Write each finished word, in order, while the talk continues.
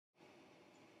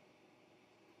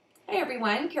Hi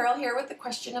everyone, Carol here with the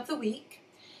question of the week.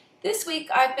 This week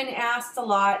I've been asked a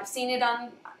lot, I've seen it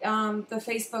on the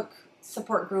Facebook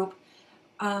support group,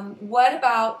 what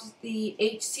about the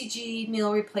hCG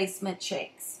meal replacement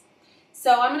shakes?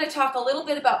 So I'm going to talk a little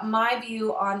bit about my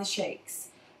view on the shakes.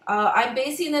 I'm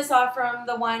basing this off from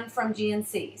the one from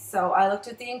GNC. So I looked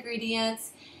at the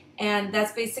ingredients and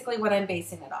that's basically what I'm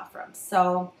basing it off from.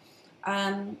 So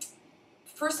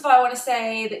first of all, I want to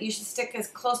say that you should stick as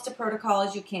close to protocol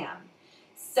as you can.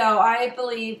 So I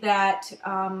believe that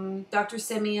Dr.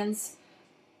 Simeon's,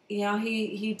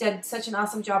 he did such an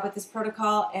awesome job with this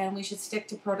protocol, and we should stick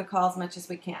to protocol as much as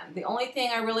we can. The only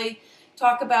thing I really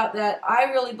talk about that I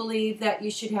really believe that you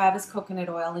should have is coconut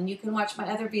oil, and you can watch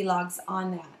my other vlogs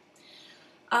on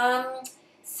that.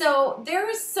 So there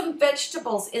is some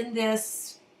vegetables in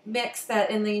this mix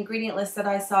that in the ingredient list that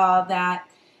I saw that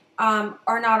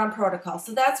are not on protocol.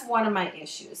 So that's one of my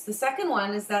issues. The second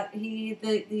one is that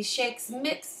the shakes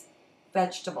mix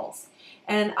vegetables.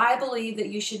 And I believe that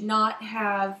you should not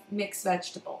have mixed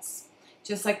vegetables,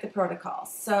 just like the protocol.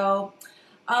 So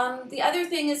the other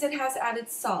thing is it has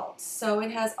added salt. So it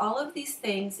has all of these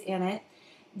things in it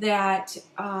that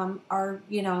are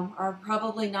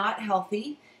probably not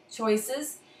healthy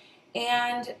choices.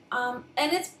 And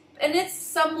it's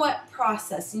somewhat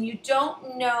processed, and you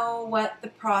don't know what the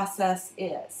process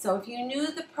is. So if you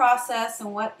knew the process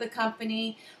and what the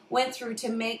company went through to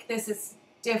make this, it's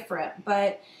different.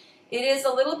 But it is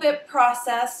a little bit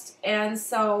processed, and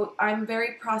so I'm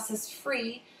very process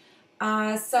free.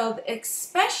 So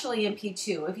especially in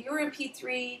P2, if you're in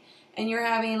P3 and you're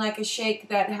having like a shake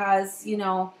that has,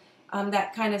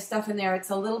 that kind of stuff in there, it's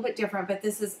a little bit different, but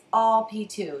this is all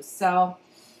P2. So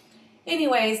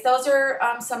anyways, those are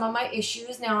some of my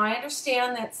issues. Now, I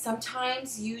understand that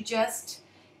sometimes you just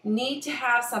need to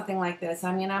have something like this.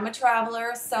 I mean, I'm a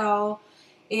traveler, so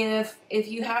if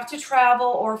you have to travel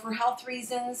or for health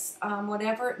reasons,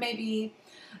 whatever it may be,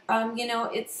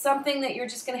 it's something that you're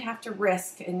just going to have to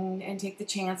risk and take the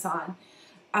chance on.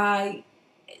 I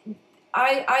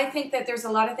think that there's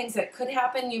a lot of things that could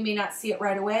happen. You may not see it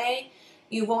right away.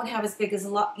 You won't have as big as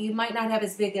you might not have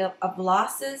as big of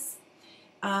losses.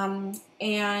 The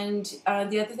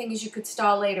other thing is you could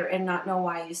stall later and not know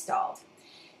why you stalled.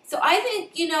 So I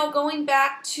think, going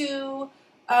back to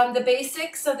the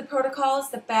basics of the protocol is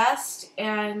the best,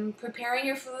 and preparing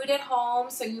your food at home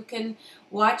so you can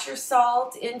watch your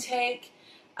salt intake,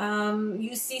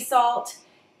 use sea salt,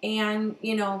 and,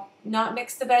 not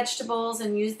mix the vegetables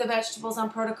and use the vegetables on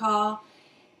protocol.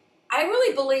 I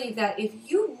really believe that if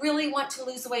you really want to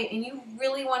lose weight and you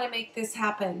really want to make this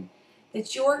happen,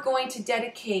 that you're going to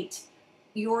dedicate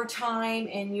your time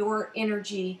and your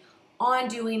energy on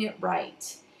doing it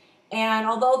right. And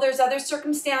although there's other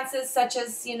circumstances, such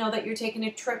as, that you're taking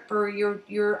a trip or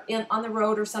you're on the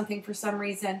road or something for some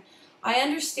reason, I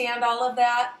understand all of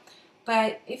that.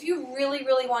 But if you really,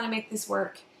 really want to make this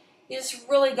work, you just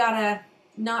really got to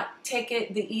not take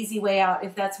it the easy way out,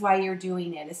 if that's why you're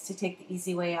doing it, is to take the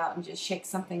easy way out and just shake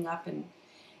something up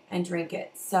and drink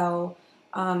it. So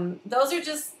those are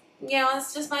just,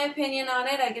 it's just my opinion on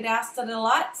it. I get asked it a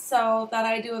lot, so thought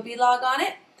I'd do a vlog on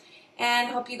it. And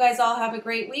hope you guys all have a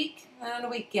great week and a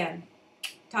weekend.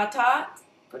 Ta-ta.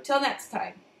 Till next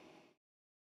time.